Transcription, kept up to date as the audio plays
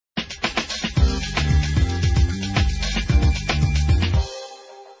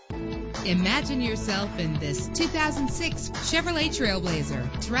Imagine yourself in this 2006 Chevrolet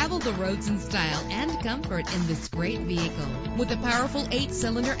TrailBlazer. Travel the roads in style and comfort in this great vehicle with a powerful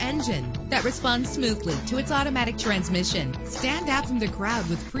 8-cylinder engine that responds smoothly to its automatic transmission. Stand out from the crowd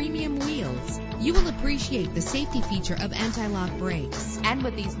with premium wheels. You will appreciate the safety feature of anti-lock brakes. And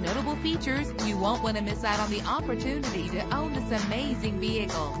with these notable features, you won't want to miss out on the opportunity to own this amazing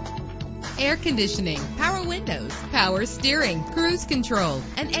vehicle. Air conditioning, power windows, power steering, cruise control,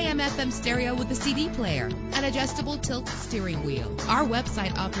 an AM/FM stereo with a CD player, an adjustable tilt steering wheel. Our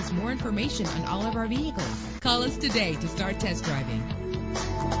website offers more information on all of our vehicles. Call us today to start test driving.